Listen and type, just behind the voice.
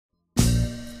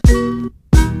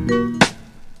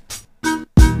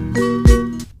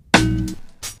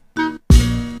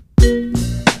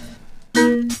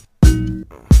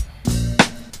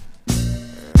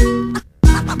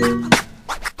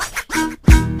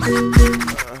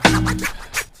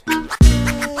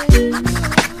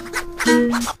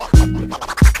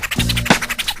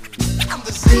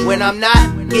when I'm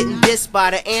not getting dissed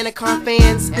by the Anaconda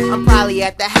fans, I'm probably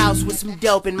at the house with some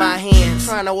dope in my hands,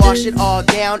 trying to wash it all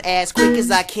down as quick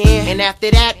as I can. And after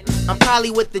that, I'm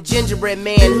probably with the gingerbread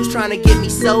man who's trying to get me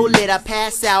so lit I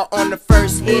pass out on the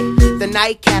first hit. The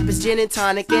nightcap is gin and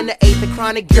tonic and the 8th of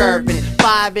chronic bourbon.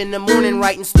 5 in the morning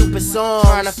writing stupid songs,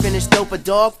 trying to finish dope of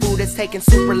dog food that's taking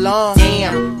super long.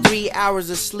 Damn, 3 hours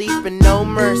of sleep and no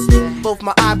mercy. Both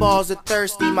my eyeballs are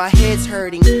thirsty, my head's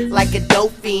hurting like a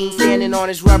dope fiend standing on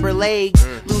his rubber legs,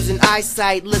 losing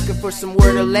eyesight, looking for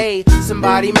somewhere to lay.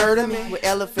 Somebody murder me with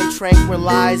elephant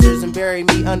tranquilizers and bury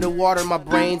me underwater, my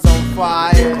brain's on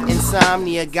fire.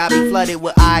 Insomnia got me flooded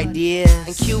with ideas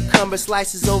and cucumber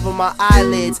slices over my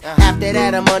eyelids. After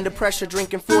that I'm under pressure,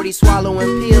 drinking 40,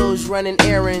 swallowing pills, running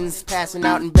errands, passing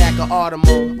out in back of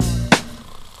Automobile.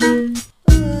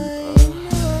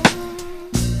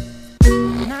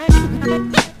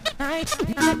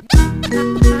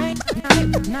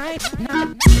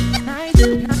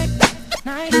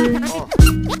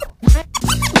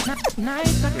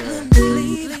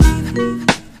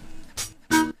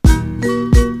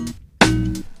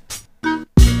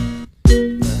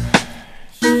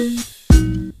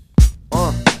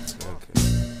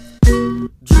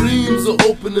 Dreams are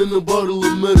opening a bottle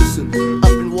of medicine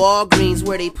up in Walgreens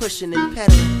where they pushing and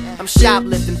peddling. I'm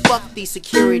shoplifting, fuck these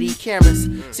security cameras.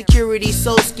 Security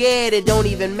so scared it don't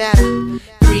even matter.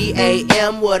 3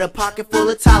 a.m. with a pocket full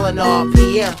of Tylenol.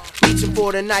 PM, reaching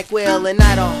for the NyQuil and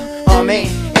Nidol. Oh man,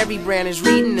 every brand is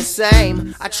reading the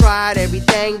same. I tried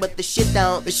everything but the shit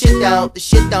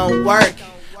don't work.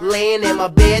 Laying in my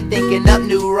bed thinking up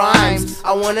new rhymes.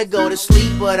 I wanna go to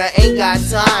sleep but I ain't got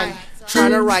time.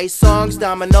 Trying to write songs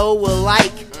Domino will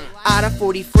like. Out of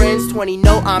 40 friends, 20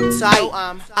 know I'm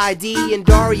tight. ID and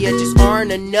Daria just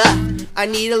aren't enough. I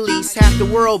need at least half the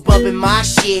world bumping my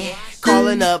shit.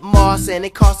 Calling up Moss and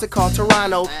it costs to call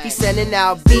Toronto. He's sending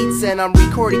out beats and I'm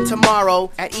recording tomorrow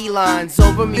at Elon's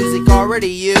over music already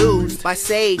used by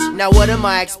Sage. Now what am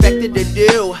I expected to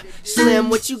do? Slim,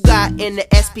 what you got in the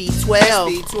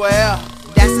SP12?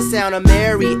 That's the sound of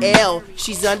Mary L.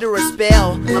 She's under a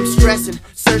spell. I'm stressing,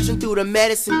 searching through the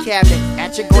medicine cabinet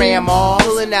at your grandma,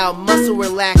 pulling out muscle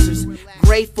relaxers.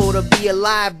 Grateful to be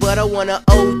alive, but I wanna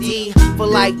OD for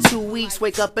like 2 weeks.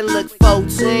 Wake up and look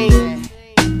 14.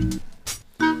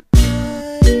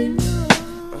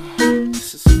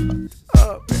 This is fucked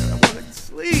up, man. I wanna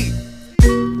sleep.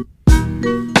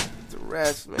 The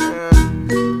rest, man.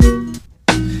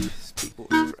 These people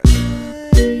are stressing.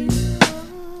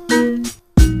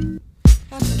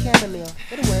 Chamomile,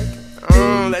 it'll work.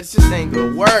 That just ain't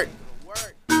gonna work.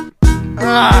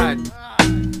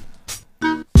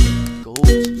 Go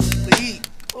to sleep.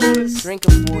 Drink a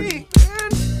 40.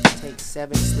 Take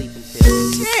 7 sleeping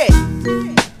pills. Shit.